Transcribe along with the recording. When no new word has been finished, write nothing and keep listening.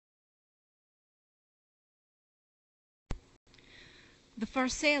The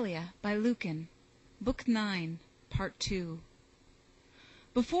Pharsalia by Lucan, Book 9, Part 2.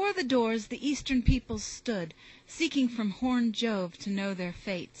 Before the doors the eastern peoples stood, seeking from horned Jove to know their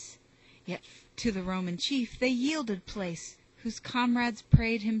fates. Yet to the Roman chief they yielded place, whose comrades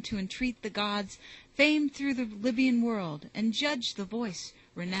prayed him to entreat the gods, famed through the Libyan world, and judge the voice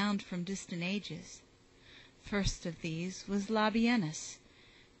renowned from distant ages. First of these was Labienus.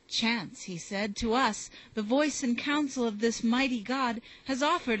 "Chance," he said, "to us, the voice and counsel of this mighty god, has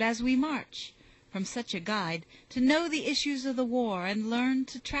offered as we march, from such a guide, to know the issues of the war, and learn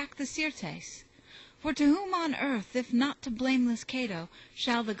to track the Syrtes. For to whom on earth, if not to blameless Cato,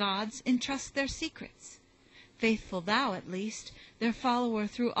 shall the gods entrust their secrets? Faithful thou, at least, their follower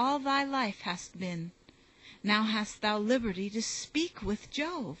through all thy life hast been. Now hast thou liberty to speak with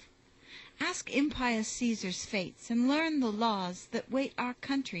Jove. Ask impious Caesar's fates, and learn the laws that wait our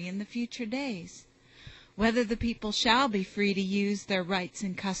country in the future days. Whether the people shall be free to use their rights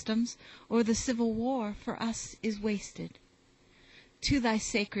and customs, or the civil war for us is wasted. To thy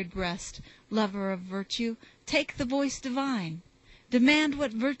sacred breast, lover of virtue, take the voice divine. Demand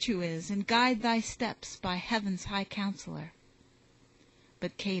what virtue is, and guide thy steps by heaven's high counselor."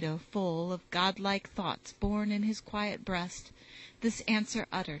 But Cato, full of godlike thoughts born in his quiet breast, this answer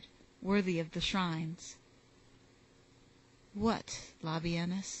uttered, worthy of the shrines. "What,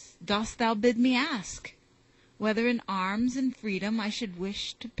 Labienus, dost thou bid me ask? Whether in arms and freedom I should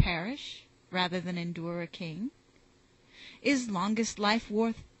wish to perish, rather than endure a king? Is longest life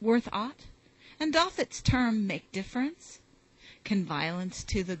worth aught? And doth its term make difference? Can violence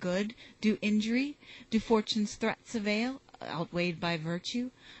to the good do injury? Do fortune's threats avail, outweighed by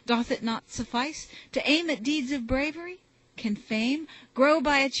virtue? Doth it not suffice to aim at deeds of bravery? Can fame grow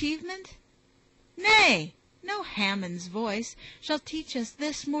by achievement? Nay, no Hammond's voice shall teach us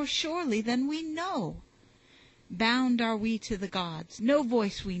this more surely than we know. Bound are we to the gods, no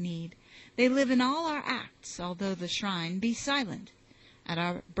voice we need. They live in all our acts, although the shrine be silent. At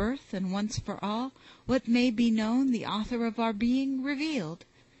our birth, and once for all, what may be known the author of our being revealed.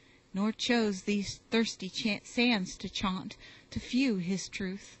 Nor chose these thirsty sands to chaunt, to few his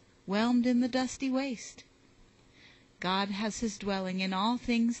truth, whelmed in the dusty waste. God has his dwelling in all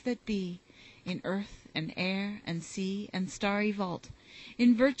things that be, in earth and air and sea and starry vault,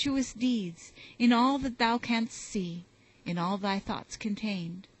 in virtuous deeds, in all that thou canst see, in all thy thoughts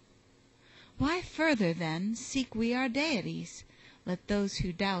contained. Why further, then, seek we our deities? Let those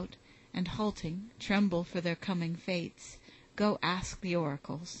who doubt, and halting, tremble for their coming fates, go ask the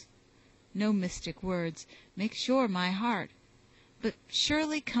oracles. No mystic words make sure my heart, but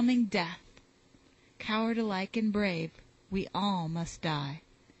surely coming death. Coward alike and brave, we all must die.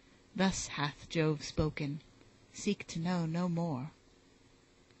 Thus hath Jove spoken. Seek to know no more."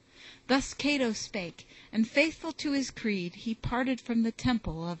 Thus Cato spake, and faithful to his creed, he parted from the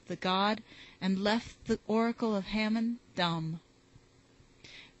temple of the god, and left the oracle of Hammon dumb.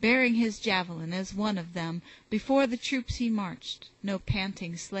 Bearing his javelin as one of them, before the troops he marched. No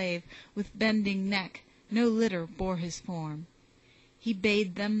panting slave, with bending neck, no litter bore his form. He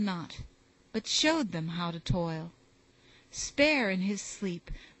bade them not, but showed them how to toil. Spare in his sleep,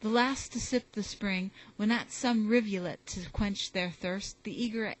 the last to sip the spring, when at some rivulet to quench their thirst the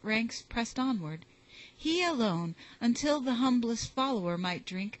eager ranks pressed onward. He alone, until the humblest follower might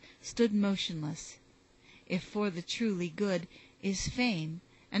drink, stood motionless. If for the truly good is fame,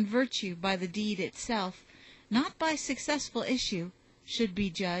 and virtue by the deed itself, not by successful issue, should be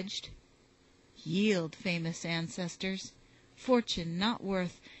judged. Yield, famous ancestors. Fortune, not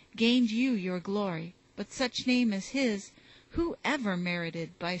worth, gained you your glory, but such name as his, who ever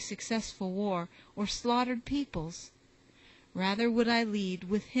merited by successful war or slaughtered peoples? Rather would I lead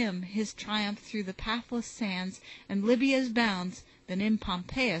with him his triumph through the pathless sands and Libya's bounds, than in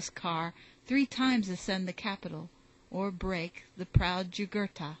Pompeius' car 3 times ascend the Capitol, or break the proud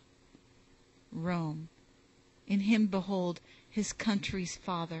Jugurtha. Rome, in him behold his country's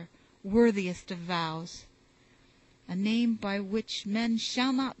father, worthiest of vows, a name by which men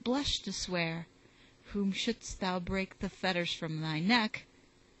shall not blush to swear. Whom shouldst thou break the fetters from thy neck,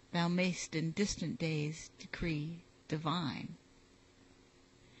 thou mayst in distant days decree divine.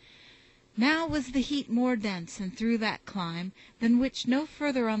 Now was the heat more dense, and through that clime, than which no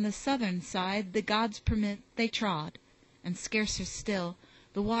further on the southern side the gods permit, they trod, and scarcer still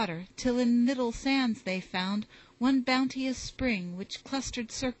the water, till in middle sands they found one bounteous spring, which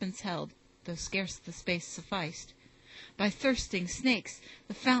clustered serpents held, though scarce the space sufficed. By thirsting snakes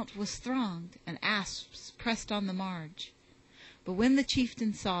the fount was thronged, and asps pressed on the marge. But when the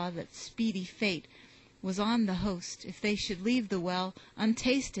chieftain saw that speedy fate was on the host, if they should leave the well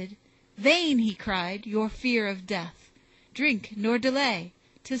untasted, "Vain," he cried, "your fear of death. drink, nor delay.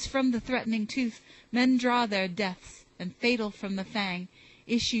 'Tis from the threatening tooth men draw their deaths, and fatal from the fang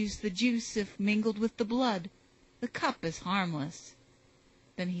issues the juice if mingled with the blood. The cup is harmless."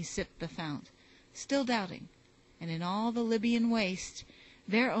 Then he sipped the fount, still doubting, and in all the Libyan waste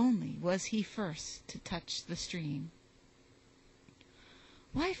there only was he first to touch the stream.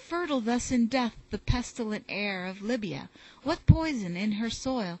 Why fertile thus in death the pestilent air of Libya? What poison in her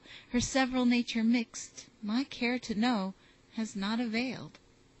soil, her several nature mixed, my care to know has not availed.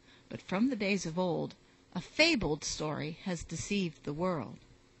 But from the days of old a fabled story has deceived the world.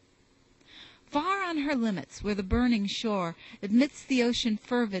 Far on her limits, where the burning shore admits the ocean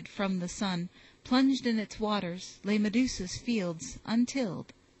fervid from the sun, plunged in its waters lay Medusa's fields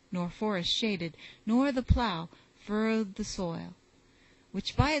untilled, nor forest shaded, nor the plough furrowed the soil,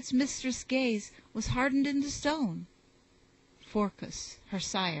 which by its mistress' gaze was hardened into stone. Phorcus, her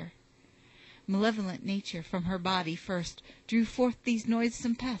sire, malevolent nature from her body first drew forth these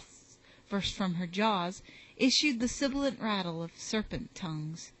noisome pests. First from her jaws issued the sibilant rattle of serpent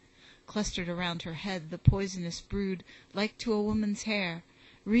tongues. Clustered around her head the poisonous brood, like to a woman's hair,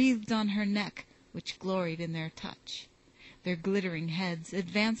 wreathed on her neck, which gloried in their touch. Their glittering heads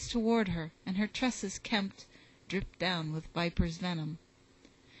advanced toward her, and her tresses kempt dripped down with viper's venom.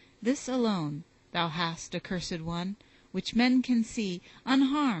 This alone thou hast, accursed one, which men can see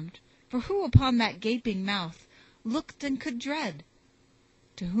unharmed, for who upon that gaping mouth looked and could dread?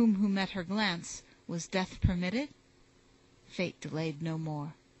 To who met her glance was death permitted? Fate delayed no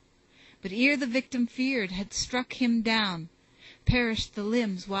more. But ere the victim feared had struck him down, perished the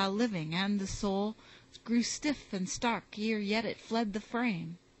limbs while living, and the soul grew stiff and stark ere yet it fled the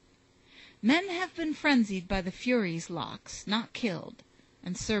frame. Men have been frenzied by the Furies' locks, not killed,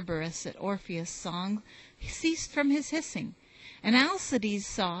 and Cerberus at Orpheus' song ceased from his hissing, and Alcides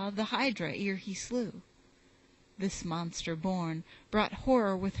saw the Hydra ere he slew. This monster born brought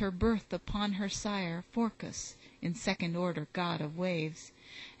horror with her birth upon her sire Phorcus, in second order god of waves,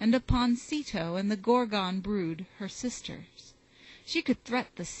 and upon Ceto and the Gorgon brood, her sisters. She could threat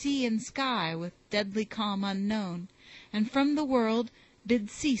the sea and sky with deadly calm unknown, and from the world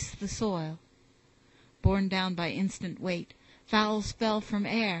bid cease the soil. Borne down by instant weight, fowls fell from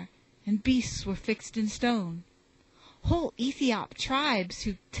air, and beasts were fixed in stone. Whole Ethiop tribes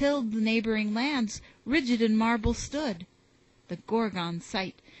who tilled the neighboring lands rigid in marble stood. The Gorgon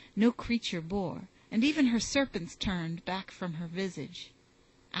sight no creature bore, and even her serpents turned back from her visage.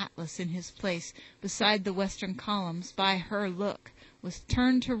 Atlas in his place beside the western columns by her look was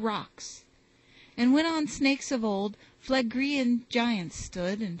turned to rocks. And when on snakes of old Phlegrean giants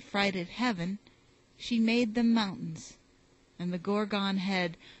stood and frighted heaven, she made them mountains, and the Gorgon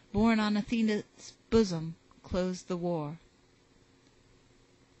head borne on Athena's bosom closed the war.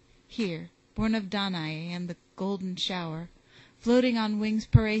 Here, born of Danae and the golden shower, floating on wings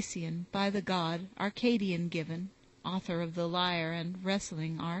Parrhasian, by the god Arcadian given, author of the lyre and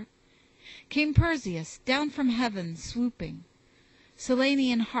wrestling art, came Perseus down from heaven swooping.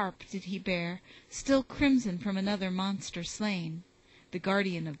 Selenian harp did he bear, still crimson from another monster slain, the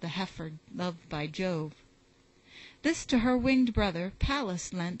guardian of the heifer loved by Jove. This to her winged brother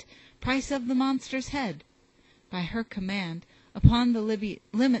Pallas lent, price of the monster's head. By her command, upon the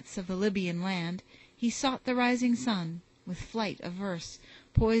limits of the Libyan land, he sought the rising sun, with flight averse,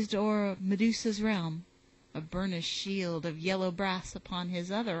 poised o'er Medusa's realm. A burnished shield of yellow brass upon his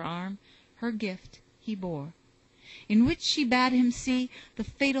other arm, her gift he bore, in which she bade him see the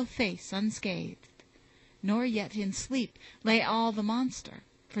fatal face unscathed. Nor yet in sleep lay all the monster,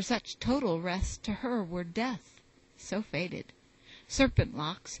 for such total rest to her were death, so fated. Serpent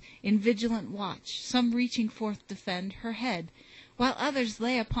locks, in vigilant watch, some reaching forth defend her head, while others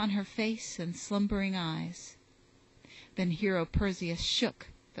lay upon her face and slumbering eyes. Then hero Perseus shook,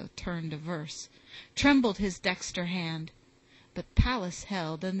 though turned averse, trembled his dexter hand, but Pallas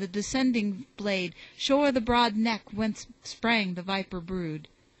held, and the descending blade shore the broad neck whence sprang the viper brood.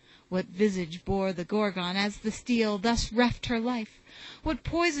 What visage bore the Gorgon as the steel thus reft her life? What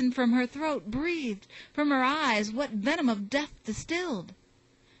poison from her throat breathed? From her eyes what venom of death distilled?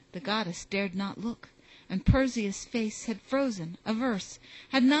 The goddess dared not look, and Perseus' face had frozen, averse,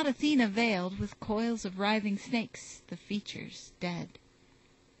 had not Athena veiled with coils of writhing snakes the features dead.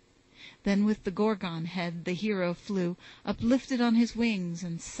 Then with the Gorgon head the hero flew, uplifted on his wings,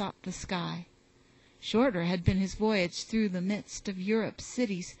 and sought the sky. Shorter had been his voyage through the midst of Europe's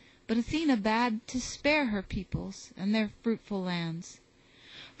cities, but Athena bade to spare her peoples and their fruitful lands.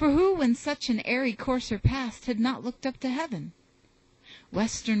 For who, when such an airy courser passed, had not looked up to heaven?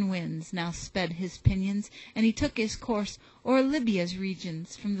 Western winds now sped his pinions, and he took his course o'er Libya's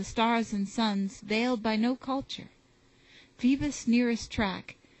regions, from the stars and suns veiled by no culture. Phoebus' nearest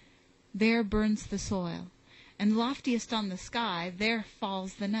track, there burns the soil, and loftiest on the sky, there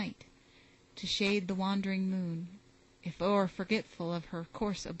falls the night, to shade the wandering moon, if o'er forgetful of her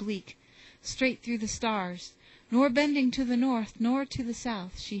course oblique, straight through the stars, nor bending to the north, nor to the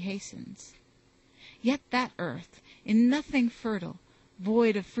south, she hastens. Yet that earth, in nothing fertile,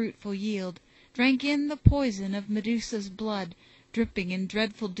 void of fruitful yield, drank in the poison of Medusa's blood, dripping in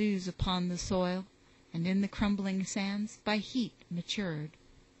dreadful dews upon the soil, and in the crumbling sands by heat matured.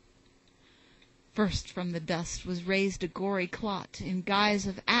 First from the dust was raised a gory clot, in guise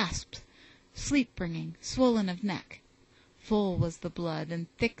of asps, sleep-bringing, swollen of neck. Full was the blood, and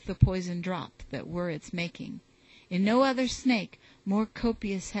thick the poison drop that were its making. In no other snake more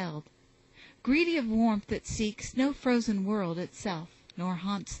copious held. Greedy of warmth it seeks no frozen world itself, nor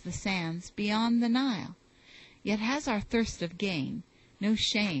haunts the sands beyond the Nile. Yet has our thirst of gain no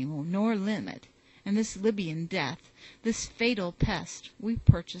shame nor limit, and this Libyan death, this fatal pest, we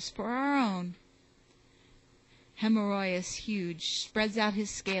purchase for our own. Hemorrhoius huge spreads out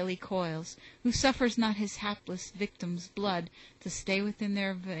his scaly coils, who suffers not his hapless victim's blood to stay within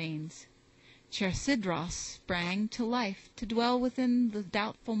their veins. Chersidros sprang to life to dwell within the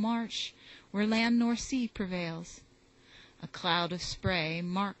doubtful marsh, where land nor sea prevails. A cloud of spray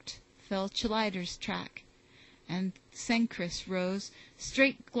marked fell Chilider's track, and Cenchrus rose,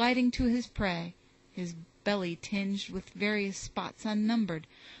 straight gliding to his prey, his belly tinged with various spots unnumbered,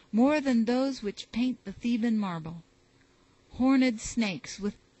 more than those which paint the Theban marble. Horned snakes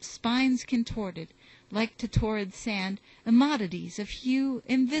with spines contorted, like to torrid sand, immodities of hue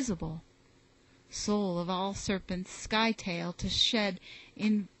invisible. Soul of all serpents, sky-tail to shed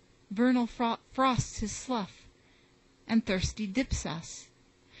in vernal frosts his slough, and thirsty Dipsas,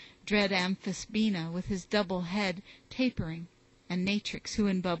 dread Amphisbena with his double head tapering, and Natrix, who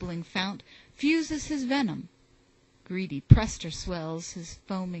in bubbling fount fuses his venom. Greedy Prestor swells his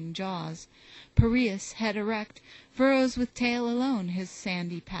foaming jaws. Piraeus, head erect, furrows with tail alone his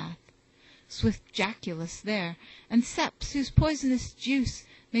sandy path. Swift Jaculus there, and Seps, whose poisonous juice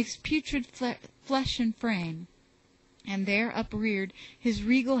makes putrid flesh and frame. And there upreared his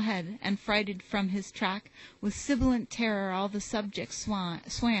regal head, and frighted from his track, with sibilant terror all the subjects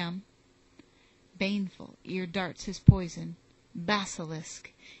swam. Baneful ere darts his poison,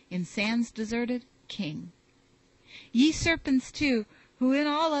 basilisk, in sands deserted, king. Ye serpents too, who in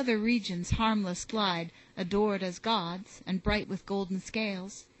all other regions harmless glide, adored as gods, and bright with golden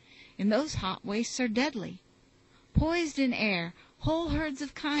scales, in those hot wastes are deadly. Poised in air, whole herds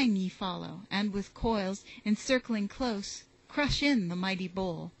of kine ye follow, and with coils, encircling close, crush in the mighty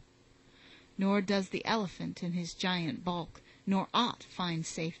bull. Nor does the elephant in his giant bulk, nor aught find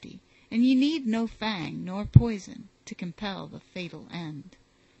safety, and ye need no fang nor poison to compel the fatal end.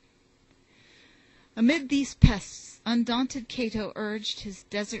 Amid these pests, undaunted Cato urged his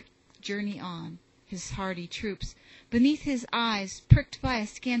desert journey on. His hardy troops, beneath his eyes, pricked by a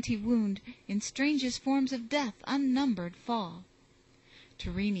scanty wound, in strangest forms of death unnumbered fall.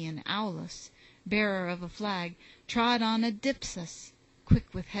 Tyrrhenian Aulus, bearer of a flag, trod on a Dipsas.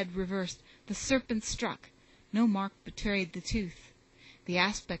 Quick with head reversed, the serpent struck. No mark betrayed the tooth. The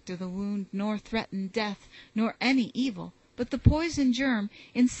aspect of the wound nor threatened death, nor any evil, but the poison germ,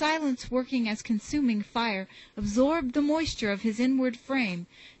 in silence working as consuming fire, absorbed the moisture of his inward frame,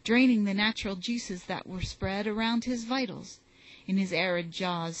 draining the natural juices that were spread around his vitals. In his arid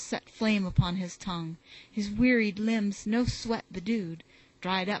jaws set flame upon his tongue, his wearied limbs no sweat bedewed,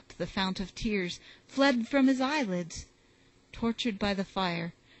 dried up the fount of tears, fled from his eyelids. Tortured by the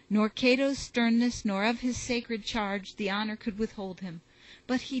fire, nor Cato's sternness, nor of his sacred charge the honor could withhold him,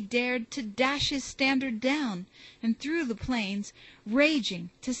 but he dared to dash his standard down, and through the plains, raging,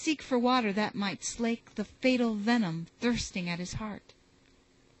 to seek for water that might slake the fatal venom thirsting at his heart.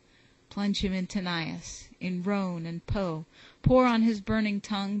 Plunge him in Tanais, in Rhone and Po, pour on his burning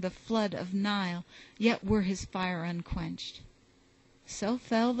tongue the flood of Nile, yet were his fire unquenched. So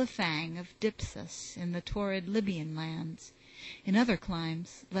fell the fang of Dipsas in the torrid Libyan lands, in other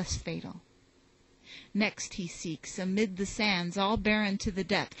climes less fatal. Next he seeks, amid the sands all barren to the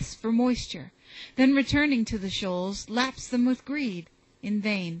depths, for moisture, then returning to the shoals, laps them with greed. In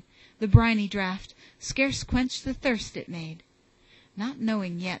vain, the briny draught scarce quenched the thirst it made. Not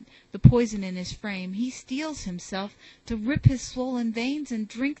knowing yet the poison in his frame, he steels himself to rip his swollen veins and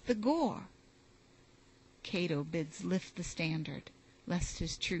drink the gore. Cato bids lift the standard, lest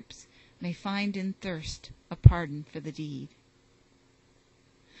his troops may find in thirst a pardon for the deed.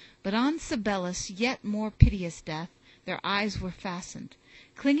 But on Sabellus' yet more piteous death their eyes were fastened.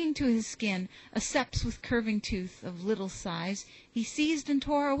 Clinging to his skin, a Seps with curving tooth of little size, he seized and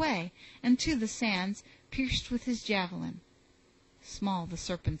tore away, and to the sands pierced with his javelin. small the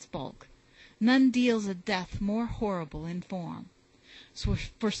serpent's bulk. None deals a death more horrible in form.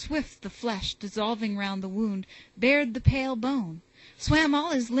 For swift the flesh, dissolving round the wound, bared the pale bone, swam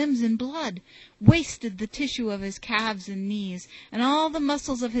all his limbs in blood, wasted the tissue of his calves and knees, and all the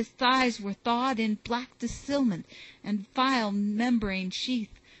muscles of his thighs were thawed in black distilment, and vile membrane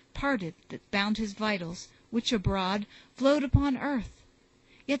sheath parted that bound his vitals, which abroad flowed upon earth.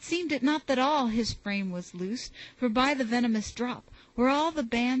 Yet seemed it not that all his frame was loosed, for by the venomous drop were all the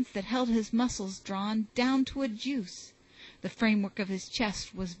bands that held his muscles drawn down to a juice. The framework of his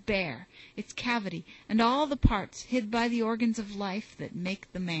chest was bare, its cavity, and all the parts hid by the organs of life that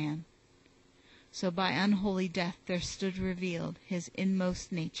make the man. So by unholy death there stood revealed his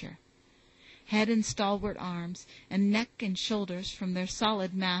inmost nature. Head and stalwart arms, and neck and shoulders from their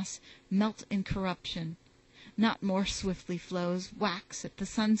solid mass melt in corruption. Not more swiftly flows wax at the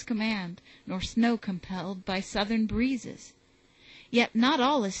sun's command, nor snow compelled by southern breezes. Yet not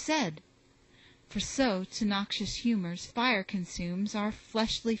all is said. For so to noxious humours fire consumes our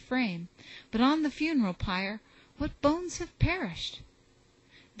fleshly frame, but on the funeral pyre what bones have perished?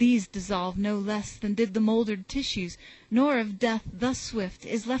 These dissolve no less than did the mouldered tissues, nor of death thus swift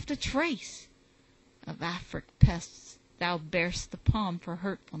is left a trace. Of Afric pests thou bear'st the palm for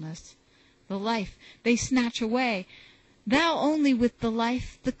hurtfulness. The life they snatch away, thou only with the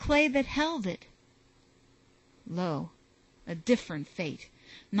life, the clay that held it. Lo, a different fate,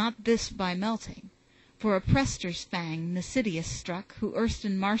 not this by melting. For a prester's fang Nasidius struck, who erst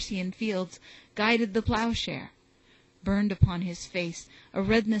in Marsian fields guided the plowshare. Burned upon his face a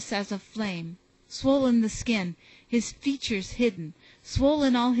redness as of flame, swollen the skin, his features hidden,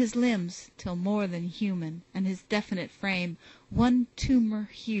 swollen all his limbs, till more than human, and his definite frame one tumour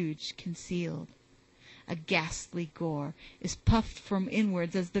huge concealed. A ghastly gore is puffed from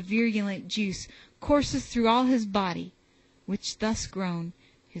inwards as the virulent juice courses through all his body, which thus grown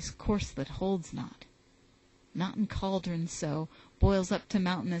his corslet holds not. Not in cauldrons so boils up to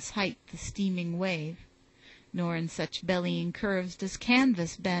mountainous height the steaming wave, nor in such bellying curves does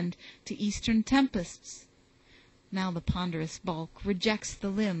canvas bend to eastern tempests. Now the ponderous bulk rejects the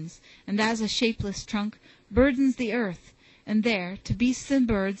limbs, and as a shapeless trunk burdens the earth, and there, to beasts and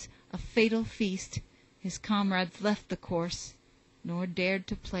birds, a fatal feast, his comrades left the corse, nor dared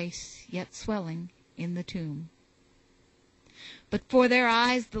to place, yet swelling, in the tomb. But for their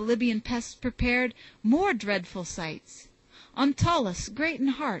eyes the Libyan pests prepared more dreadful sights. On Tullus, great in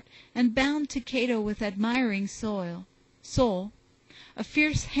heart, and bound to Cato with admiring soul, a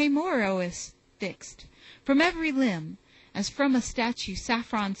fierce Haemorrhois fixed. From every limb, as from a statue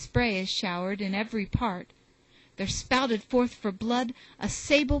saffron spray is showered in every part, there spouted forth for blood a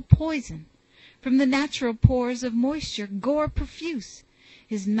sable poison. From the natural pores of moisture gore profuse.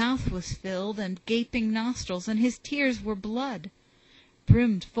 His mouth was filled, and gaping nostrils, and his tears were blood.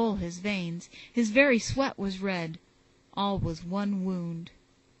 Brimmed full his veins, his very sweat was red. All was one wound.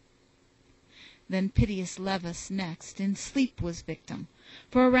 Then piteous Levus next in sleep was victim,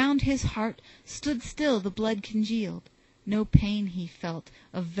 for around his heart stood still the blood congealed. No pain he felt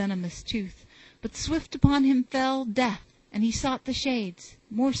of venomous tooth, but swift upon him fell death, and he sought the shades,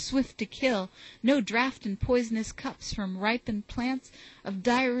 more swift to kill. No draught in poisonous cups from ripened plants of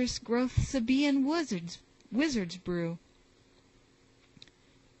direst growth Sabaean wizards brew.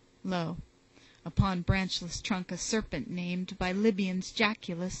 Lo, upon branchless trunk a serpent named by Libyans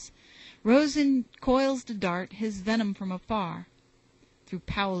Jaculus rose in coils to dart his venom from afar. Through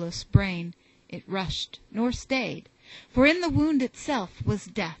Paulus' brain it rushed, nor stayed, for in the wound itself was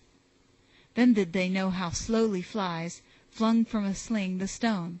death. Then did they know how slowly flies, flung from a sling, the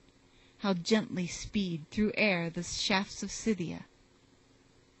stone, how gently speed through air the shafts of Scythia.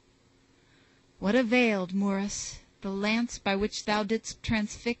 What availed, Murus, the lance by which thou didst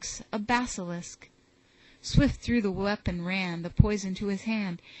transfix a basilisk? Swift through the weapon ran the poison to his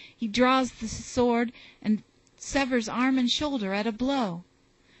hand. He draws the sword, and severs arm and shoulder at a blow,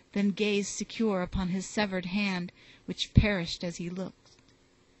 then gazed secure upon his severed hand, which perished as he looked.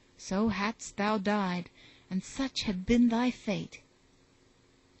 So hadst thou died, and such had been thy fate.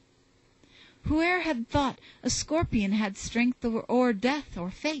 Whoe'er had thought a scorpion had strength o'er death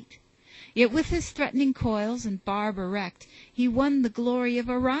or fate? Yet with his threatening coils and barb erect he won the glory of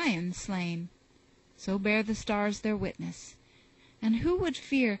Orion slain. So bear the stars their witness. And who would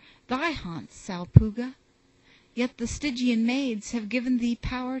fear thy haunts, Salpuga? Yet the Stygian maids have given thee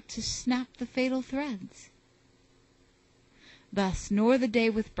power to snap the fatal threads. Thus nor the day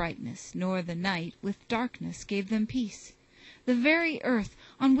with brightness, nor the night with darkness gave them peace. The very earth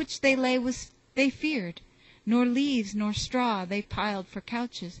on which they lay was they feared, nor leaves nor straw they piled for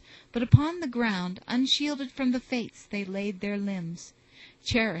couches, but upon the ground, unshielded from the fates, they laid their limbs,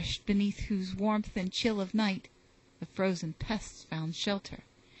 cherished beneath whose warmth and chill of night the frozen pests found shelter,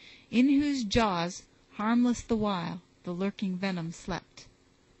 in whose jaws, harmless the while, the lurking venom slept.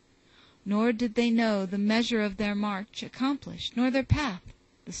 Nor did they know the measure of their march accomplished, nor their path,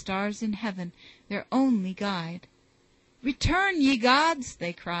 the stars in heaven, their only guide. "Return, ye gods!"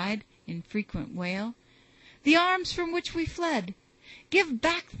 they cried, in frequent wail, "the arms from which we fled! Give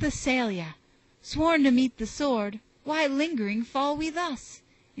back Pharsalia! Sworn to meet the sword, why lingering fall we thus?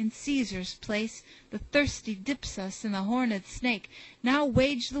 In Caesar's place the thirsty Dipsas and the horned snake now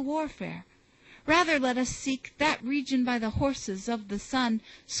wage the warfare. Rather let us seek that region by the horses of the sun,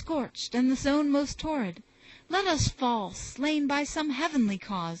 scorched and the zone most torrid. Let us fall, slain by some heavenly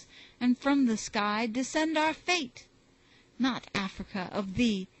cause, and from the sky descend our fate. Not Africa of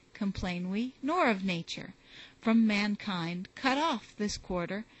thee complain we, nor of nature. From mankind, cut off this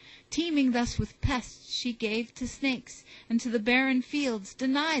quarter, teeming thus with pests, she gave to snakes, and to the barren fields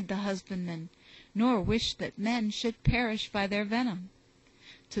denied the husbandman, nor wished that men should perish by their venom.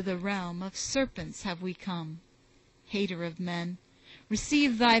 To the realm of serpents have we come. Hater of men,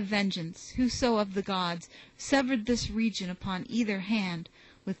 receive thy vengeance, whoso of the gods severed this region upon either hand,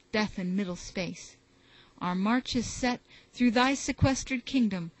 with death in middle space. Our march is set through thy sequestered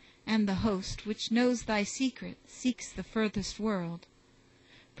kingdom, and the host, which knows thy secret, seeks the furthest world.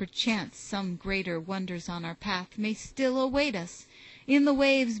 Perchance some greater wonders on our path may still await us. In the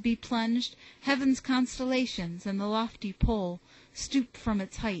waves be plunged heaven's constellations, and the lofty pole stoop from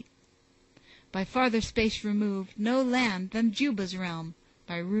its height. By farther space removed, no land than Juba's realm,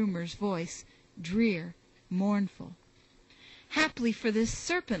 by rumor's voice, drear, mournful. Haply for this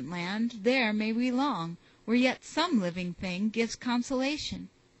serpent land there may we long, where yet some living thing gives consolation.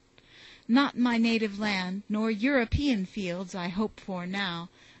 Not my native land, nor European fields I hope for now,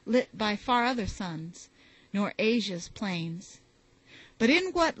 lit by far other suns, nor Asia's plains. But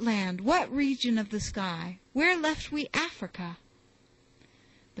in what land, what region of the sky, where left we Africa?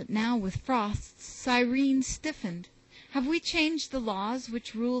 But now with frosts Cyrene stiffened, have we changed the laws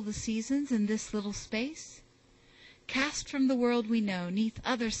which rule the seasons in this little space? Cast from the world we know, 'neath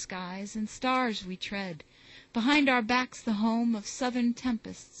other skies and stars we tread, behind our backs the home of southern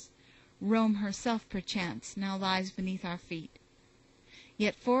tempests. Rome herself, perchance, now lies beneath our feet.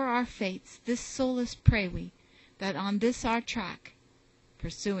 Yet for our fates this solace pray we, that on this our track,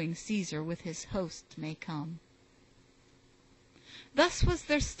 pursuing Caesar with his host, may come. Thus was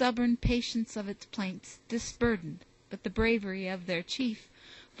their stubborn patience of its plaints disburdened, but the bravery of their chief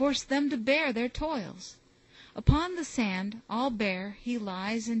forced them to bear their toils. Upon the sand, all bare, he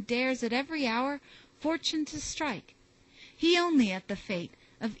lies, and dares at every hour fortune to strike. He only at the fate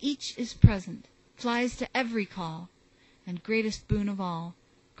of each is present, flies to every call, and greatest boon of all,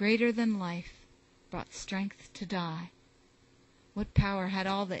 greater than life, brought strength to die. What power had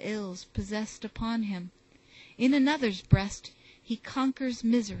all the ills possessed upon him? In another's breast he conquers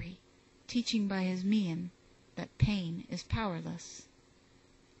misery, teaching by his mien that pain is powerless.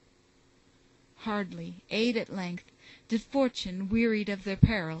 Hardly aid at length did fortune, wearied of their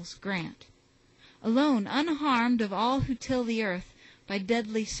perils, grant. Alone, unharmed of all who till the earth by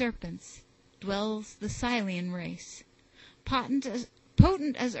deadly serpents, dwells the Scythian race. Potent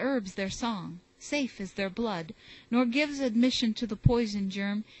as herbs their song, safe is their blood, nor gives admission to the poison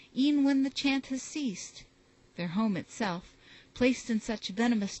germ, e'en when the chant has ceased. Their home itself, placed in such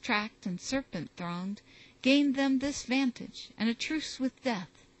venomous tract and serpent-thronged, gained them this vantage, and a truce with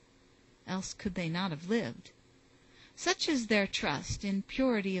death. Else could they not have lived. Such is their trust in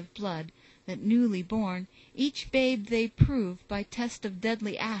purity of blood, that newly born, each babe they prove by test of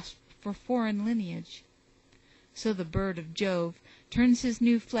deadly asp for foreign lineage. So the bird of Jove turns his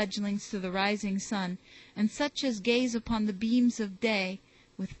new fledglings to the rising sun, and such as gaze upon the beams of day,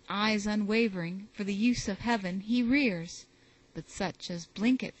 with eyes unwavering, for the use of heaven, he rears, but such as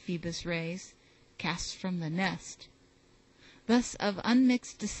blink at Phoebus' rays, casts from the nest. Thus of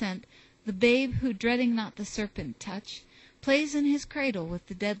unmixed descent, the babe who, dreading not the serpent touch, plays in his cradle with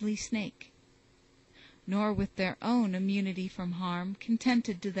the deadly snake. Nor with their own immunity from harm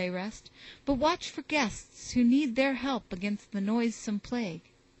contented do they rest, but watch for guests who need their help against the noisome plague.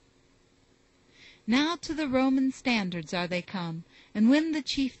 Now to the Roman standards are they come, and when the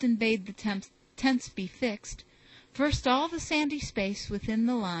chieftain bade the tents be fixed, first all the sandy space within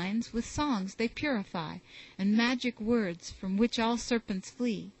the lines with songs they purify, and magic words from which all serpents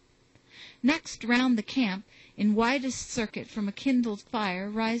flee. Next round the camp, in widest circuit from a kindled fire,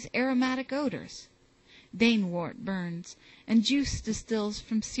 rise aromatic odors. Danewort burns, and juice distills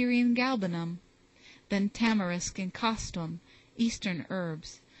from Syrian galbanum. then tamarisk and costum, eastern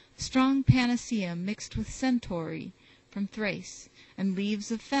herbs, strong panacea mixed with centaury from Thrace, and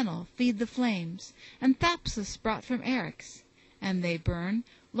leaves of fennel feed the flames, and thapsus brought from Eryx, and they burn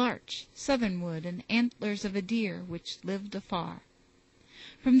larch, southernwood, and antlers of a deer which lived afar.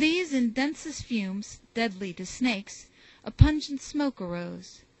 From these in densest fumes, deadly to snakes, a pungent smoke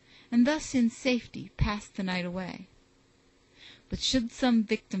arose, and thus in safety passed the night away. But should some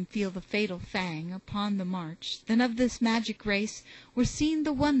victim feel the fatal fang upon the march, then of this magic race were seen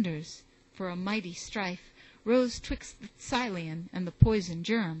the wonders, for a mighty strife rose twixt the psyllian and the poison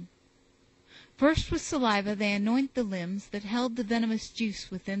germ. First with saliva they anoint the limbs that held the venomous juice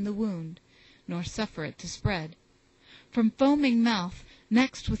within the wound, nor suffer it to spread. From foaming mouth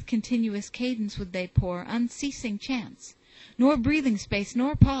next with continuous cadence would they pour unceasing chants, nor breathing space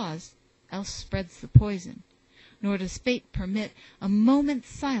nor pause, else spreads the poison, nor does fate permit a moment's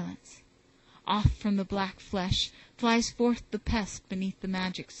silence. Off from the black flesh flies forth the pest beneath the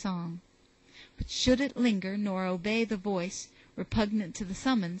magic song. But should it linger nor obey the voice, repugnant to the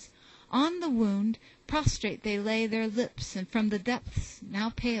summons, on the wound prostrate they lay their lips, and from the depths, now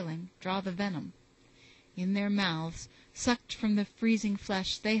paling, draw the venom. In their mouths, sucked from the freezing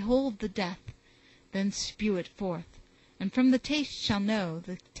flesh, they hold the death, then spew it forth, and from the taste shall know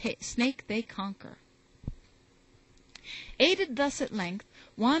the snake they conquer. Aided thus at length,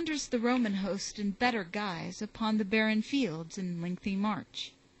 wanders the Roman host in better guise upon the barren fields in lengthy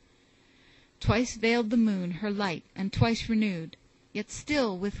march. Twice veiled the moon her light, and twice renewed, yet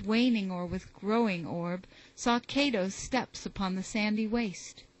still with waning or with growing orb saw Cato's steps upon the sandy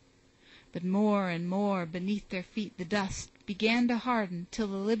waste. But more and more beneath their feet the dust began to harden, till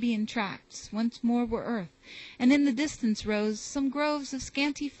the Libyan tracts once more were earth, and in the distance rose some groves of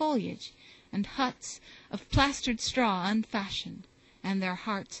scanty foliage, and huts of plastered straw unfashioned, and their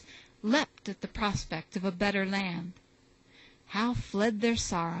hearts leapt at the prospect of a better land. How fled their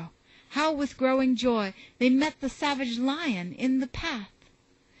sorrow! How with growing joy they met the savage lion in the path!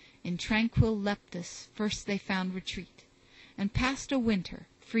 In tranquil Leptus first they found retreat, and passed a winter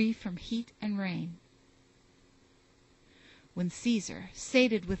free from heat and rain. When Caesar,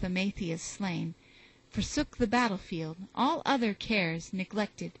 sated with Amathias slain, forsook the battlefield, all other cares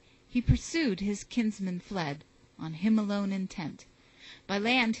neglected, he pursued his kinsman fled, on him alone intent. By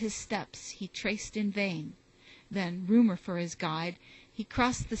land his steps he traced in vain. Then, rumour for his guide, he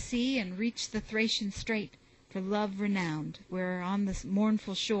crossed the sea and reached the Thracian strait, for love renowned, where on the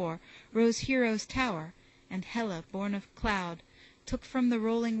mournful shore rose Hero's tower, and Helle, born of cloud, took from the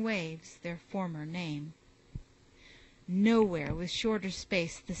rolling waves their former name. Nowhere with shorter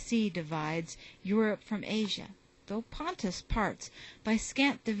space the sea divides Europe from Asia, though Pontus parts by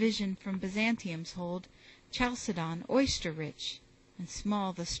scant division from Byzantium's hold, Chalcedon oyster-rich, and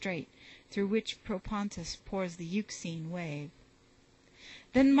small the strait through which Propontis pours the Euxine wave.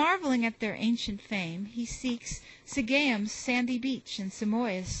 Then marvelling at their ancient fame, he seeks Sigeum's sandy beach and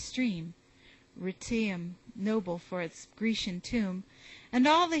Simois' stream, Rhytium noble for its Grecian tomb, and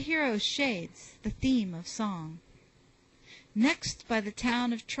all the heroes' shades, the theme of song. Next by the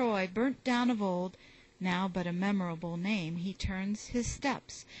town of Troy, burnt down of old, now but a memorable name, he turns his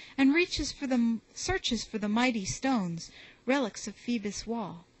steps, and searches for the mighty stones, relics of Phoebus'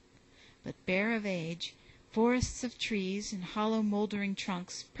 wall. But bare of age, forests of trees and hollow mouldering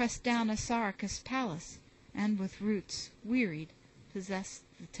trunks press down Assaracus' palace, and with roots, wearied, possess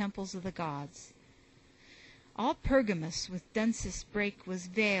the temples of the gods. All Pergamus with densest brake was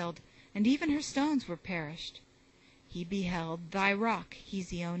veiled, and even her stones were perished. He beheld thy rock,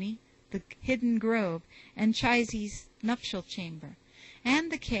 Hesione, the hidden grove, Anchises' nuptial chamber,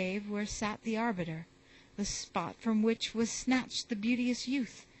 and the cave where sat the arbiter, the spot from which was snatched the beauteous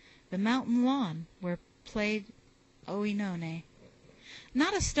youth, the mountain lawn where played Oenone.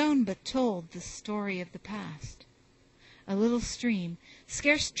 Not a stone but told the story of the past. A little stream,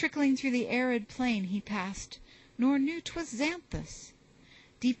 scarce trickling through the arid plain, he passed, nor knew 'twas Xanthus.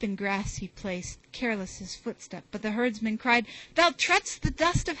 Deep in grass he placed, careless his footstep, but the herdsman cried, "Thou tread'st the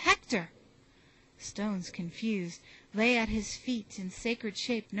dust of Hector!" Stones confused lay at his feet in sacred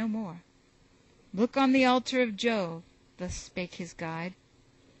shape no more. "Look on the altar of Jove," thus spake his guide,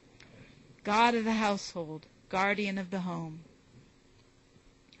 "God of the household, guardian of the home.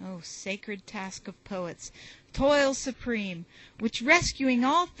 O sacred task of poets, toil supreme, which rescuing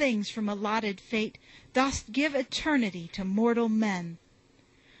all things from allotted fate, dost give eternity to mortal men!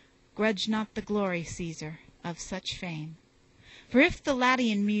 Grudge not the glory, Caesar, of such fame. For if the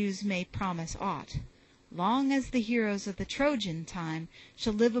Latian muse may promise aught, long as the heroes of the Trojan time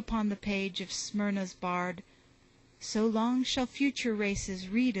shall live upon the page of Smyrna's bard, So long shall future races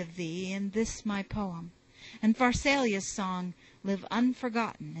read of thee in this my poem, and Pharsalia's song live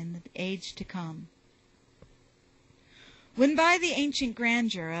unforgotten in the age to come. When by the ancient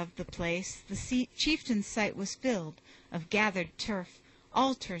grandeur of the place the chieftain's sight was filled, of gathered turf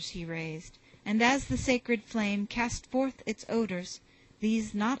altars he raised, and as the sacred flame cast forth its odors,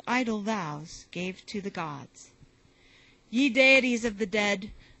 these not idle vows gave to the gods. Ye deities of the dead,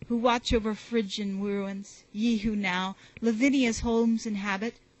 who watch over Phrygian ruins, ye who now Lavinia's homes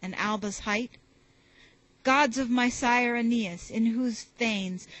inhabit, and Alba's height, gods of my sire Aeneas, in whose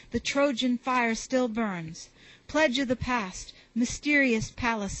fanes the Trojan fire still burns, pledge of the past, mysterious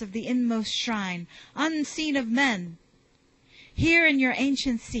palace of the inmost shrine, unseen of men, here in your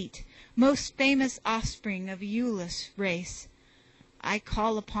ancient seat, most famous offspring of Iülus' race, I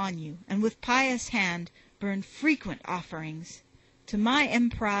call upon you, and with pious hand burn frequent offerings. To my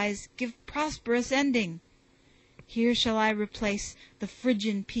emprise give prosperous ending. Here shall I replace the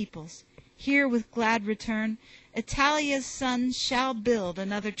Phrygian peoples. Here with glad return Italia's sons shall build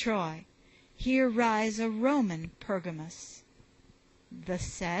another Troy. Here rise a Roman Pergamus. Thus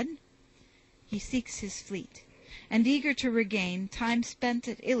said, he seeks his fleet, and eager to regain time spent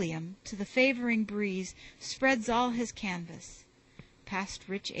at Ilium, to the favoring breeze spreads all his canvas. Past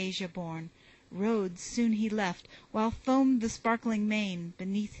rich Asia borne, Rhodes soon he left, while foamed the sparkling main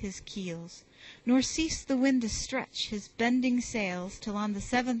beneath his keels, nor ceased the wind to stretch his bending sails, till on the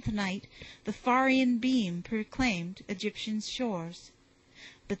seventh night the Pharian beam proclaimed Egyptian shores.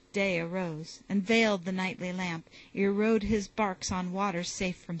 But day arose, and veiled the nightly lamp, ere rode his barks on waters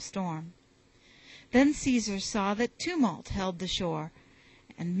safe from storm. Then Caesar saw that tumult held the shore,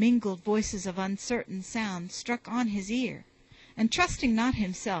 and mingled voices of uncertain sound struck on his ear, and trusting not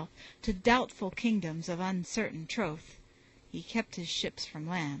himself to doubtful kingdoms of uncertain troth, he kept his ships from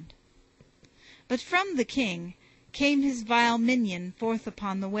land. But from the king came his vile minion forth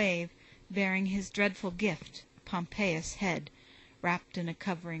upon the wave, bearing his dreadful gift, Pompeius' head, wrapped in a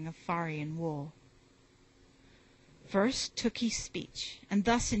covering of Pharian wool. First took he speech, and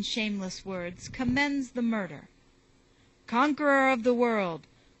thus in shameless words commends the murder. Conqueror of the world,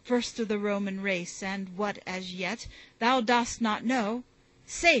 first of the Roman race, and what as yet thou dost not know,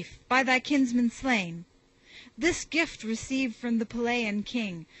 safe by thy kinsman slain, this gift received from the Pellaean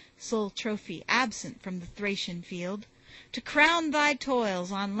king, sole trophy absent from the Thracian field, to crown thy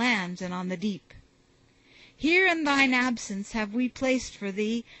toils on land and on the deep. Here in thine absence have we placed for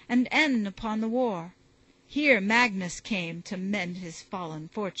thee an end upon the war. Here Magnus came to mend his fallen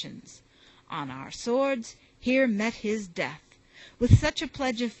fortunes. On our swords here met his death. With such a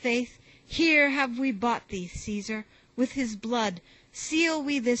pledge of faith, here have we bought thee, Caesar. With his blood seal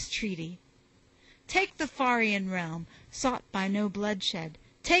we this treaty. Take the Pharian realm, sought by no bloodshed.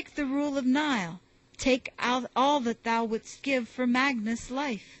 Take the rule of Nile. Take out all that thou wouldst give for Magnus'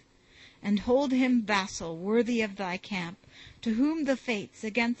 life, and hold him vassal worthy of thy camp, to whom the fates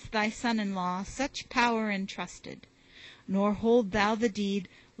against thy son-in-law such power entrusted. Nor hold thou the deed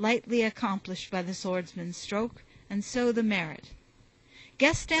lightly accomplished by the swordsman's stroke, and so the merit.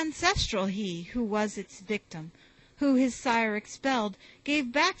 Guest ancestral he, who was its victim, who his sire expelled,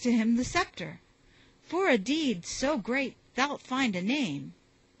 gave back to him the scepter. For a deed so great thou'lt find a name,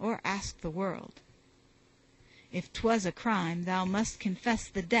 or ask the world. If 'twas a crime, thou must confess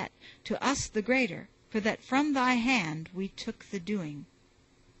the debt, to us the greater, for that from thy hand we took the doing.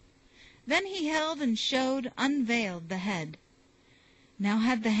 Then he held and showed unveiled the head. Now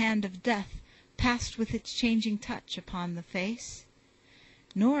had the hand of death passed with its changing touch upon the face,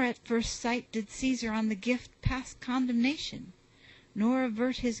 nor at first sight did Caesar on the gift pass condemnation, nor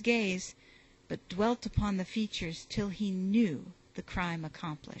avert his gaze, but dwelt upon the features till he knew the crime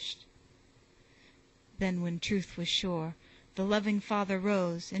accomplished. Then when truth was sure, the loving father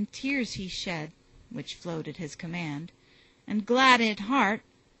rose, and tears he shed, which flowed at his command, and glad at heart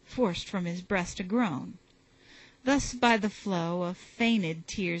forced from his breast a groan. Thus by the flow of feigned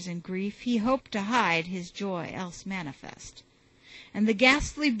tears and grief he hoped to hide his joy else manifest, and the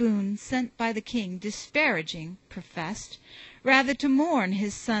ghastly boon sent by the king disparaging professed, rather to mourn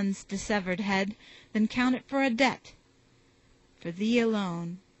his son's dissevered head than count it for a debt. For thee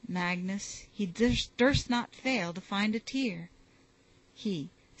alone, Magnus, he durst not fail to find a tear. He,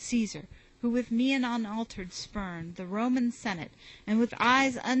 Caesar, who with mien unaltered spurned the Roman senate, and with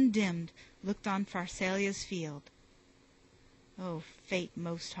eyes undimmed looked on Pharsalia's field. O fate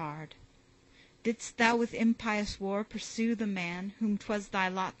most hard! Didst thou with impious war pursue the man whom 'twas thy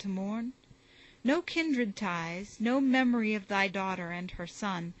lot to mourn? No kindred ties, no memory of thy daughter and her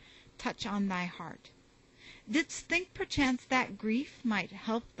son, touch on thy heart. Didst think perchance that grief might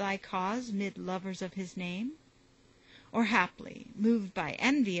help thy cause mid lovers of his name? or haply, moved by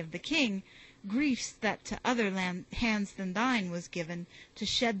envy of the king, griefs that to other hands than thine was given, to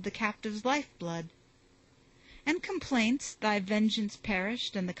shed the captive's life-blood? And complaints thy vengeance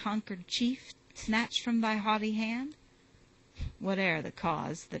perished, and the conquered chief snatched from thy haughty hand? Whate'er the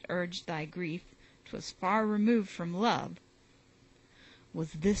cause that urged thy grief, 'twas far removed from love.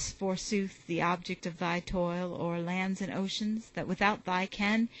 Was this, forsooth, the object of thy toil, o'er lands and oceans, that without thy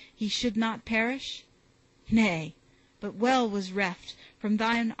ken he should not perish? Nay, but well was reft from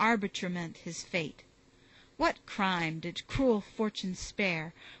thine arbitrament his fate. What crime did cruel fortune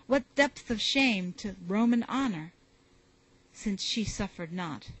spare, what depth of shame to Roman honor? Since she suffered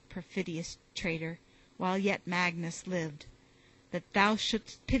not, perfidious traitor, while yet Magnus lived, that thou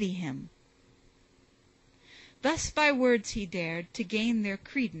shouldst pity him. Thus by words he dared to gain their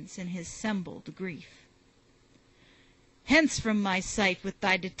credence in his sembled grief. Hence from my sight with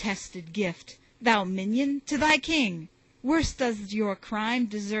thy detested gift, thou minion, to thy king! Worse does your crime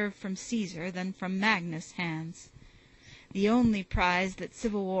deserve from Caesar than from Magnus' hands. The only prize that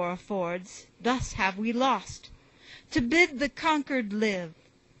civil war affords, thus have we lost, to bid the conquered live.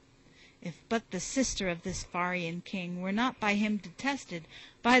 If but the sister of this Pharian king were not by him detested,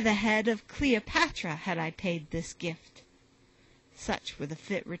 by the head of Cleopatra had I paid this gift. Such were the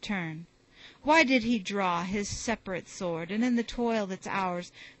fit return. Why did he draw his separate sword, and in the toil that's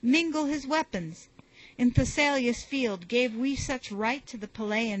ours mingle his weapons? In Pharsalia's field gave we such right to the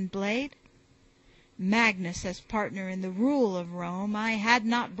Peleian blade? Magnus as partner in the rule of Rome I had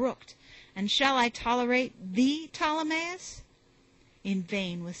not brooked, and shall I tolerate thee, Ptolemaeus? In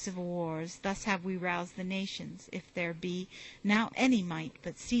vain with civil wars, thus have we roused the nations, if there be now any might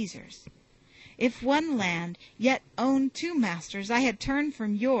but Caesar's. If one land yet owned two masters, I had turned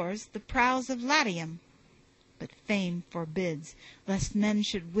from yours the prows of Latium. But fame forbids, lest men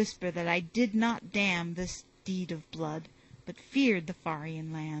should whisper that I did not damn this deed of blood, but feared the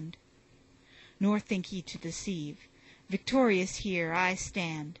Pharian land. Nor think ye to deceive. Victorious here I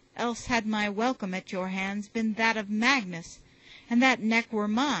stand, else had my welcome at your hands been that of Magnus, and that neck were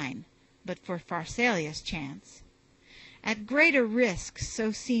mine, but for Pharsalia's chance. At greater risk,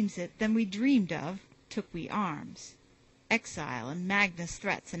 so seems it, than we dreamed of, took we arms. Exile and Magnus'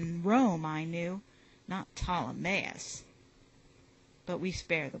 threats, and Rome I knew, not Ptolemaeus. But we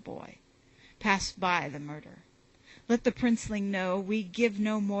spare the boy, pass by the murder. Let the princeling know we give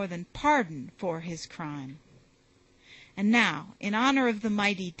no more than pardon for his crime. And now, in honor of the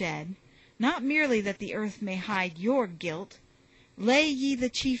mighty dead, not merely that the earth may hide your guilt, lay ye the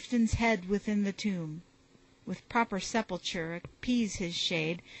chieftain's head within the tomb. With proper sepulture appease his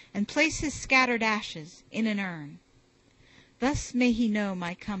shade, and place his scattered ashes in an urn. Thus may he know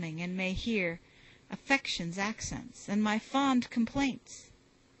my coming, and may hear affection's accents, and my fond complaints.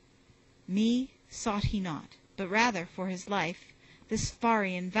 Me sought he not, but rather for his life, this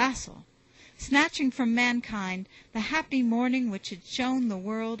Pharian vassal, snatching from mankind the happy morning which had shown the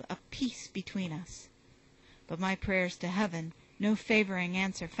world a peace between us. But my prayers to heaven no favoring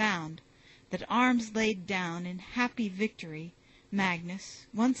answer found, that arms laid down in happy victory, Magnus,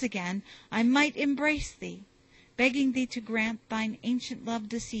 once again I might embrace thee, begging thee to grant thine ancient love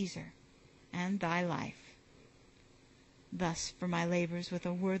to Caesar, and thy life. Thus for my labors with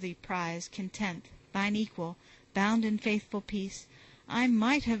a worthy prize content, thine equal, bound in faithful peace, I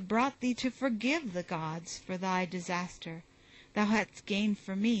might have brought thee to forgive the gods for thy disaster. Thou hadst gained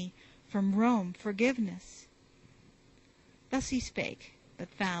for me, from Rome, forgiveness. Thus he spake, but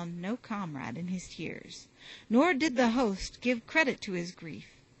found no comrade in his tears, nor did the host give credit to his grief.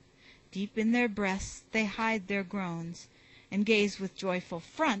 Deep in their breasts they hide their groans, and gaze with joyful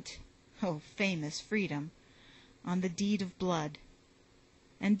front, O famous freedom, on the deed of blood,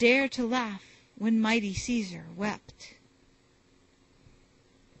 and dare to laugh when mighty Caesar wept.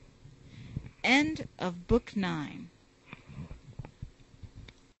 End of Book 9.